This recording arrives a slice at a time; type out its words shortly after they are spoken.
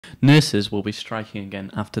Nurses will be striking again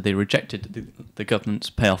after they rejected the government's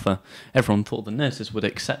pay offer. Everyone thought the nurses would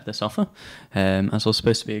accept this offer, as it was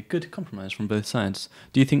supposed to be a good compromise from both sides.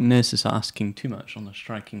 Do you think nurses are asking too much or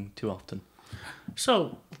striking too often?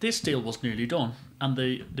 So this deal was nearly done, and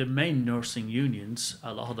the main nursing unions,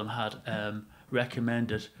 a lot of them had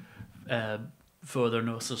recommended for their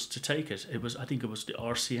nurses to take it. I think it was the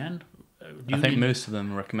RCN. I think most of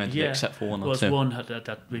them recommended it, except for one or two. There was one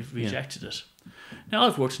that rejected it. Now,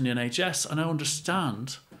 I've worked in the NHS, and I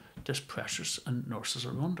understand there's pressures and nurses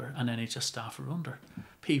are under, and NHS staff are under.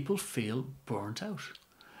 People feel burnt out.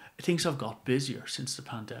 Things have got busier since the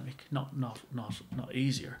pandemic, not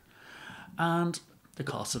easier. And the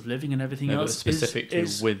cost of living and everything else specifically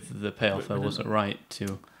with the pay offer, was it right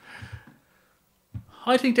to...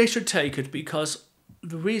 I think they should take it because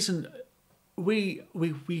the reason we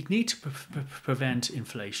need to prevent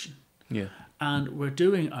inflation. Yeah. And we're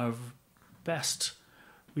doing our best.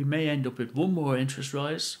 We may end up with one more interest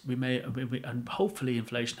rise. And hopefully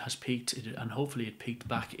inflation has peaked, and hopefully it peaked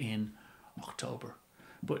back in October.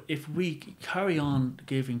 But if we carry on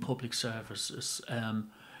giving public services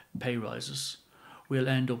pay rises, we'll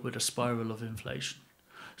end up with a spiral of inflation.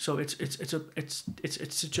 So it's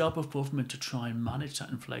a job of government to try and manage that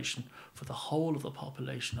inflation for the whole of the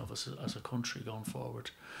population of us as a country going forward.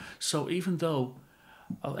 So even though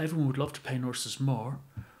everyone would love to pay nurses more,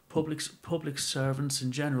 public servants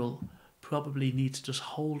in general probably need to just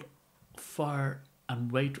hold fire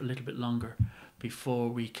and wait a little bit longer before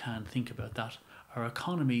we can think about that. Our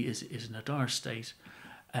economy is in a dire state.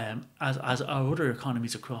 As our other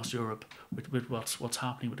economies across Europe, with what's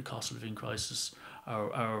happening with the cost of living crisis,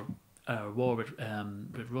 our war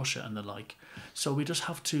with Russia and the like, so we just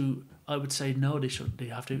have to. I would say no. They should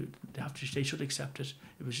accept it.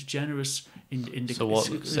 It was generous in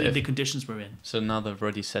the conditions we're in. So now they've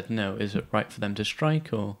already said no. Is it right for them to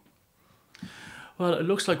strike or? Well, it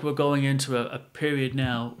looks like we're going into a period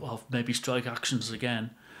now of maybe strike actions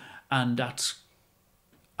again, and that's.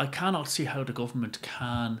 I cannot see how the government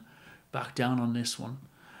can back down on this one.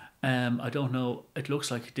 I don't know. It looks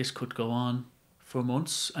like this could go on for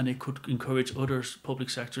months, and it could encourage other public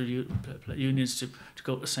sector unions to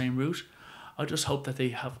go the same route. I just hope that they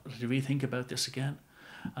have to rethink about this again.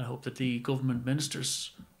 I hope that the government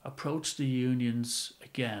ministers approach the unions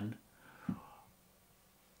again,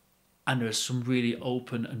 and there's some really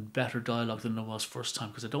open and better dialogue than there was first time,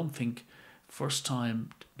 because I don't think first time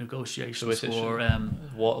negotiations were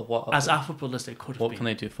as affable as they could have been. What can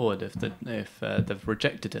they do forward if they've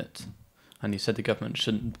rejected it? And you said the government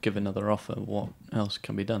shouldn't give another offer. What else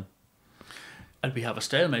can be done? And we have a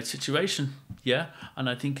stalemate situation, yeah. And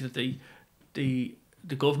I think that the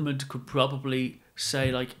government could probably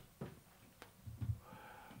say, like,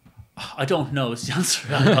 I don't know. It's the answer.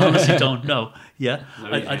 I honestly don't know. Yeah,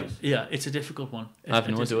 it's a difficult one. I have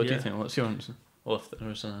no idea. What do you think? What's your answer? Or if there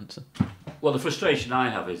is an answer? Well, the frustration I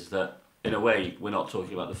have is that, in a way, we're not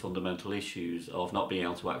talking about the fundamental issues of not being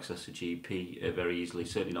able to access a GP very easily,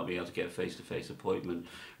 certainly not being able to get a face-to-face appointment,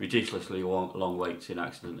 ridiculously long waits in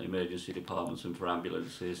accident and emergency departments and for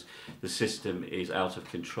ambulances. The system is out of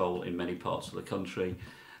control in many parts of the country.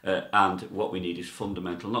 And what we need is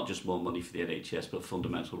fundamental, not just more money for the NHS, but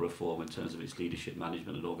fundamental reform in terms of its leadership,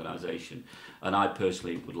 management and organisation. And I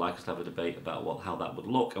personally would like us to have a debate about how that would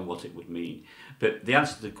look and what it would mean. But the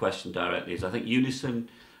answer to the question directly is, I think Unison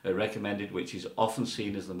recommended, which is often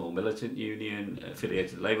seen as the more militant union, affiliated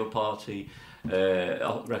to the Labour Party,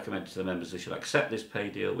 recommended to the members they should accept this pay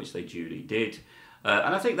deal, which they duly did.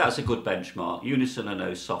 And I think that's a good benchmark. Unison are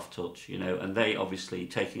no soft touch, and they obviously,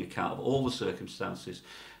 taking account of all the circumstances,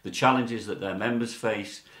 the challenges that their members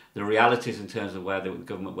face, the realities in terms of where the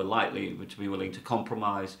government were likely to be willing to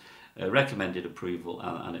compromise, recommended approval,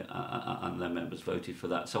 and their members voted for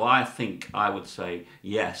that. So I think I would say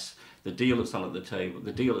yes. The deal that's on the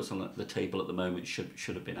table at the moment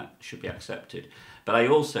should be accepted. But I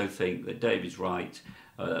also think that David's right.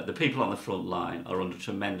 The people on the front line are under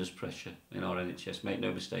tremendous pressure in our NHS. Make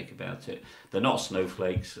no mistake about it. They're not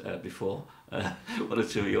snowflakes. Before one or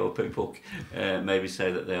two of your people maybe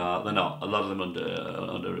say that they are. They're not. A lot of them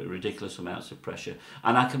under ridiculous amounts of pressure.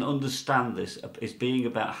 And I can understand this as being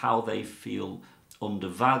about how they feel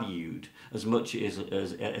undervalued as much as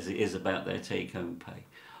it is about their take-home pay.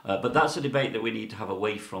 But that's a debate that we need to have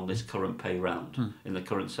away from this current pay round in the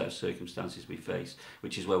current set of circumstances we face,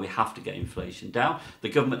 which is where we have to get inflation down. The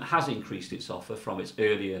government has increased its offer from its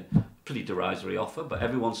earlier pretty derisory offer, but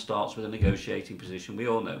everyone starts with a negotiating position. We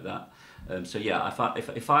all know that. So yeah,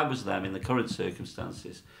 if I was them in the current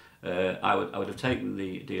circumstances, I would have taken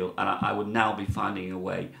the deal, and I would now be finding a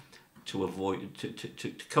way to avoid to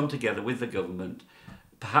come together with the government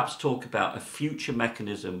perhaps talk about a future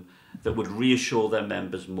mechanism that would reassure their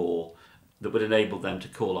members more, that would enable them to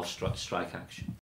call off strike action.